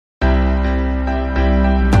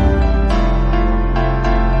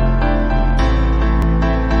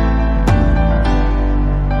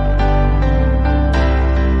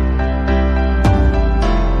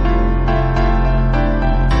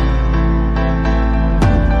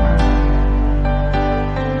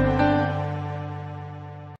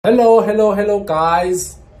Hello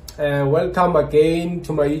guys, welcome again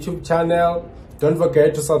to my YouTube channel. Don't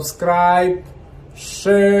forget to subscribe,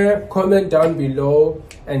 share, comment down below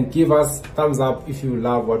and give us thumbs up if you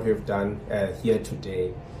love what we've done here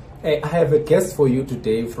today. I have a guest for you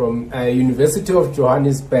today from University of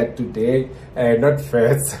Johannesburg today, not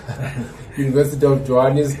first. University of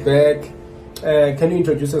Johannesburg. Can you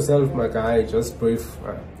introduce yourself, my guy? Just brief.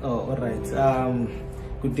 All right.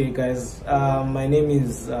 Good day, guys. My name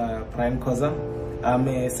is Khoza. I'm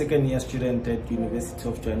a second-year student at University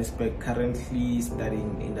of Johannesburg, currently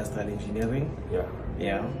studying industrial engineering.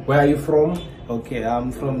 Yeah. Where are you from? Okay,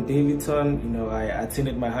 I'm from Davidson. You know, I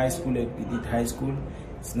attended my high school at Bidit High School.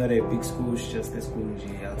 It's not a big school, it's just a school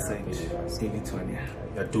outside Davidson. Yeah.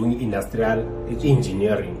 You're doing industrial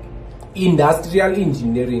engineering. Industrial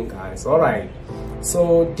engineering, guys. All right.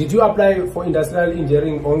 So did you apply for industrial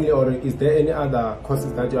engineering only, or is there any other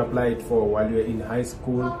courses that you applied for while you were in high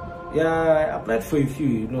school? Yeah, I applied for a few.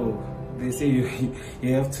 You know, they say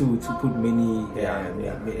you have to put many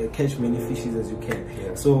catch many fishes as you can.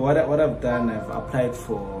 Yeah. So what I've done, I've applied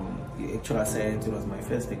for actual science. It was my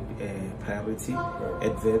first priority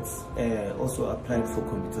at VETS. Also applied for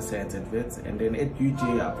computer science at VETS, and then at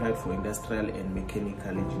UJ I applied for industrial and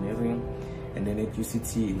mechanical engineering, and then at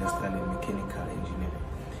UCT industrial and mechanical engineering.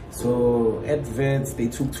 So at VETS they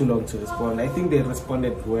took too long to respond. I think they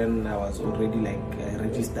responded when I was already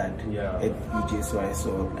registered at UJ, so I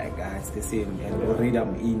saw it's the same, and already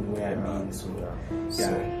I'm in where I'm in. So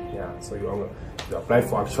so you applied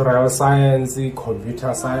for actuarial science,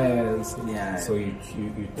 computer science. So you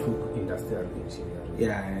took industrial engineering.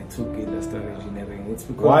 Yeah, I took industrial engineering. It's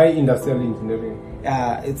because why industrial engineering?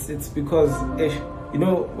 It's because you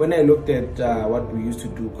know, when I looked at what we used to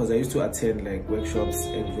do, because I used to attend workshops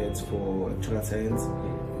at VETS for actuarial science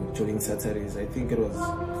during Saturdays. I think it was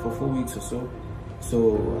for 4 weeks or so.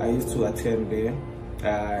 So I used to attend there.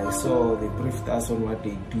 I saw they briefed us on what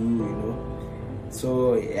they do, you know.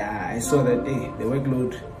 So yeah, I saw that the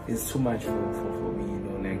workload is too much for me, you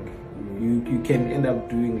know. You can end up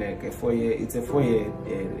doing a 4-year. It's a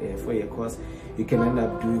 4-year course. You can end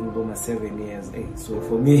up doing almost 7 years. So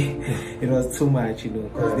for me, it was too much, you know,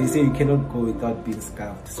 because they say you cannot go without being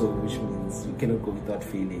scarfed. So which means you cannot go without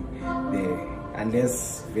failing there,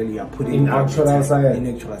 unless really you are putting in actual science. In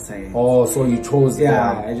actual science. Oh, so you chose.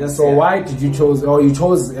 Why did you chose? Or you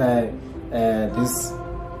chose this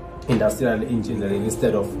industrial engineering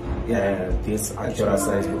instead of this actual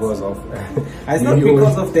science because of it's not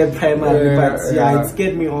because of their primary, but it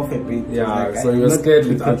scared me off a bit. So you were scared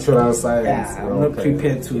with actual science. I'm not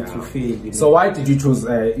prepared to fail, you know? So why did you choose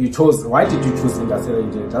why did you choose industrial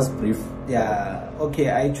engineering? Just brief. Okay,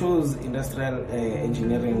 I chose industrial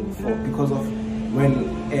engineering because of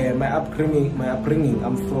my upbringing.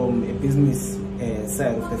 I'm from a business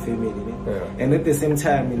side of the family, you know? And at the same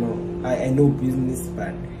time, you know, I know business,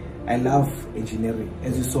 but I love engineering.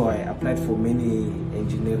 As you saw, I applied for many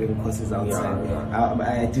engineering courses outside.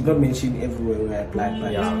 I did not mention everywhere where I applied,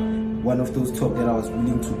 but one of those top that I was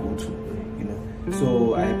willing to go to, you know.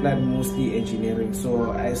 So I applied mostly engineering.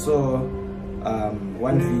 So I saw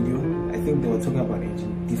one video. I think they were talking about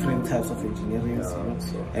different types of engineering, you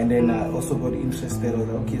know? And then I also got interested. I was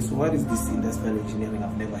like, okay, so what is this industrial engineering?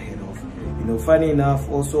 I've never heard of. You know, funny enough,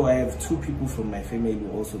 also I have 2 people from my family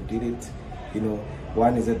who also did it. You know,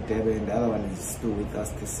 one is at Durban, the other one is still with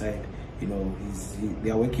us this side. You know, they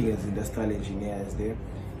are working as industrial engineers there.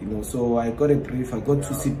 You know, so I got a brief. I got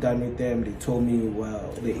to sit down with them. They told me,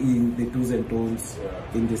 well, the do's and don'ts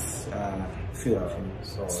in this field.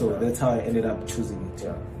 So that's how I ended up choosing it.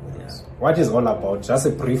 What is all about? Just a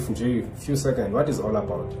brief, few seconds. What is all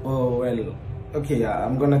about? Oh well, okay.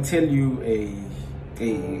 I'm gonna tell you a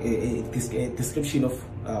description of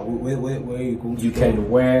where you go. You can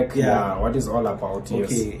work. What is all about?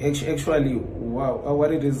 Okay, actually,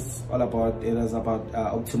 what it is all about? It is about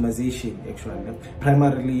optimization. Actually,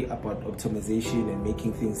 primarily about optimization and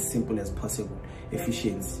making things simple as possible,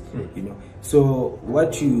 efficiency. You know. So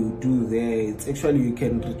what you do there, it's actually you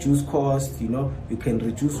can reduce cost. You know, you can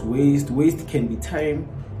reduce waste. Waste can be time.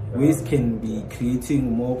 Waste can be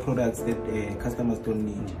creating more products that customers don't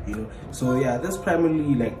need, you know. So yeah, that's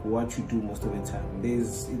primarily what you do most of the time.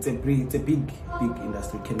 It's a big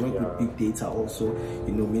industry. You can work with big data also,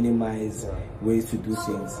 you know, minimize ways to do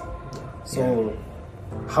things. So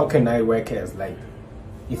how can I work as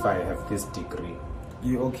if I have this degree?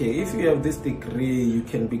 If you have this degree, you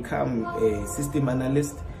can become a system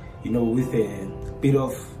analyst, you know, with a bit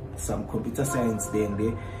of some computer science there and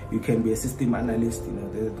there. You can be a system analyst, you know,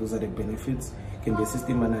 those are the benefits. You can be a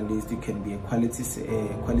system analyst. You can be a quality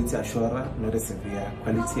assurer, not a severe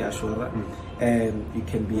quality assurer. You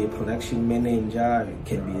can be a production manager. You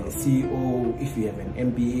can be a CEO. If you have an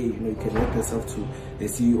MBA, you can work yourself to the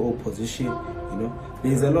CEO position.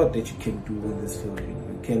 There's a lot that you can do in this field.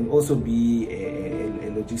 You can also be a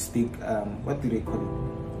logistic. What do they call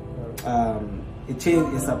it?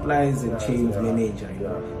 A supplies and change manager.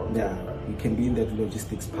 You can be in that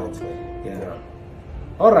logistics part.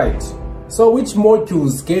 All right. So which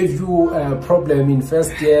modules gave you a problem in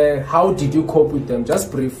first year? How did you cope with them? Just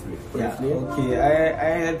briefly. Okay.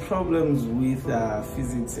 I had problems with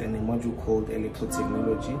physics and a module called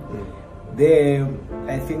electrotechnology. There,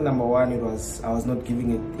 I think number one, I was not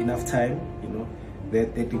giving it enough time,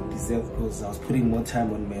 that it deserved, because I was putting more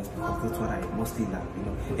time on maths because that's what I mostly love,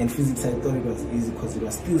 And physics, I thought it was easy because it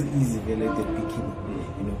was still easy very at the beginning,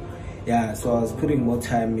 so I was putting more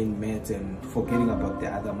time in maths and forgetting about the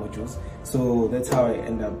other modules. So that's how I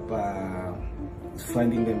end up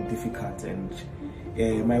finding them difficult, and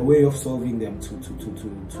my way of solving them so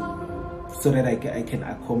that I can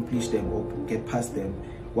accomplish them or get past them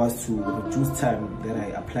was to reduce time that I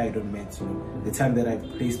applied on maths, the time that I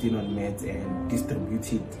placed in on maths, and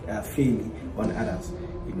distribute it fairly on others,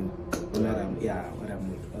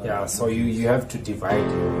 so you have to divide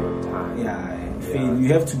your time. And fair.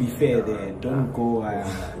 You have to be fair there. Don't go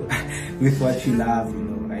with what you love.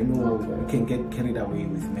 I know you can get carried away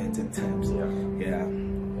with maths at times.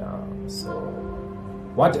 So,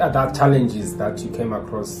 what are the challenges that you came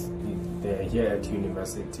across here at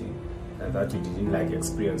university that you didn't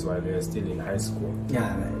experience while you were still in high school?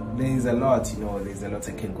 There's a lot, there's a lot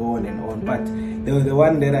I can go on and on, but the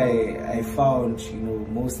one that I found,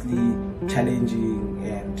 mostly challenging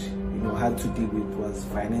and hard to deal with was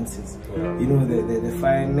finances. The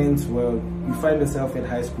finance world, you find yourself at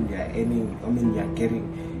high school, you're getting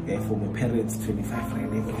from your parents 25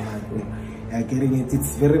 rand every month. You're getting it,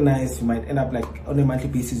 it's very nice. You might end up on a monthly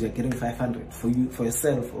basis, you're getting 500 for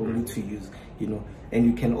yourself only to use, and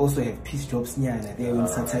you can also have piece jobs there on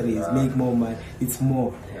Saturdays, make more money, it's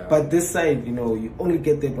more. But this side, you only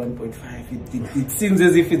get that 1.5. It seems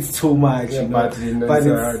as if it's too much, but it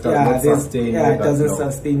doesn't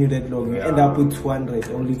sustain you that long. You end up with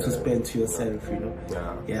 200 only to spend to yourself, we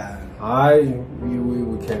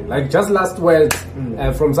can, just last words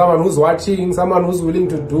from someone who's watching, someone who's willing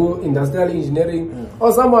to do industrial engineering,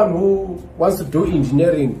 or someone who wants to do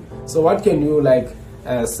engineering. So what can you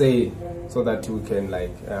say so that we can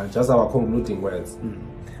just our concluding words?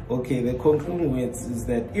 Okay, the concluding words is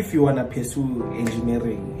that if you want to pursue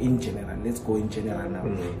engineering in general, let's go in general now.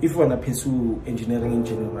 If you want to pursue engineering in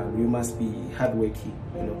general, you must be hardworking,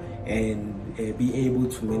 and be able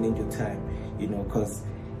to manage your time, because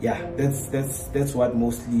that's what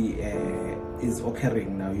mostly is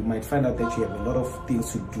occurring now. You might find out that you have a lot of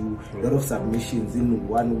things to do, a lot of submissions in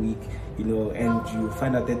 1 week, and you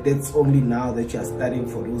find out that that's only now that you are studying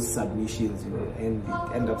for those submissions, and it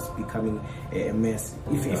ends up becoming a mess.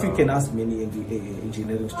 If you can ask many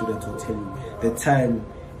engineering students, will tell you that time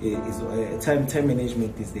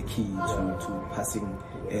management is the key to passing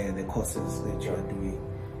the courses that you are doing.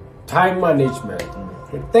 Time management.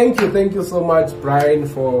 Thank you so much, Brian,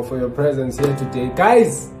 for your presence here today.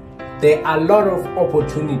 Guys, there are a lot of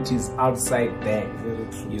opportunities outside there,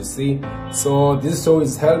 you see. So this show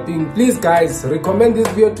is helping. Please guys, recommend this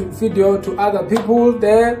video to other people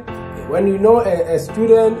there. When you know a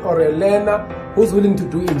student or a learner who's willing to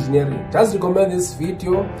do engineering, just recommend this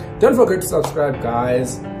video. Don't forget to subscribe,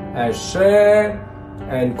 guys, share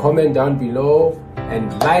and comment down below,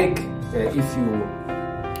 and if you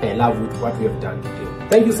love with what we have done today.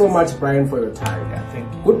 Thank you so much, Brian, for your time.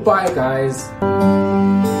 Thank you. Goodbye, guys.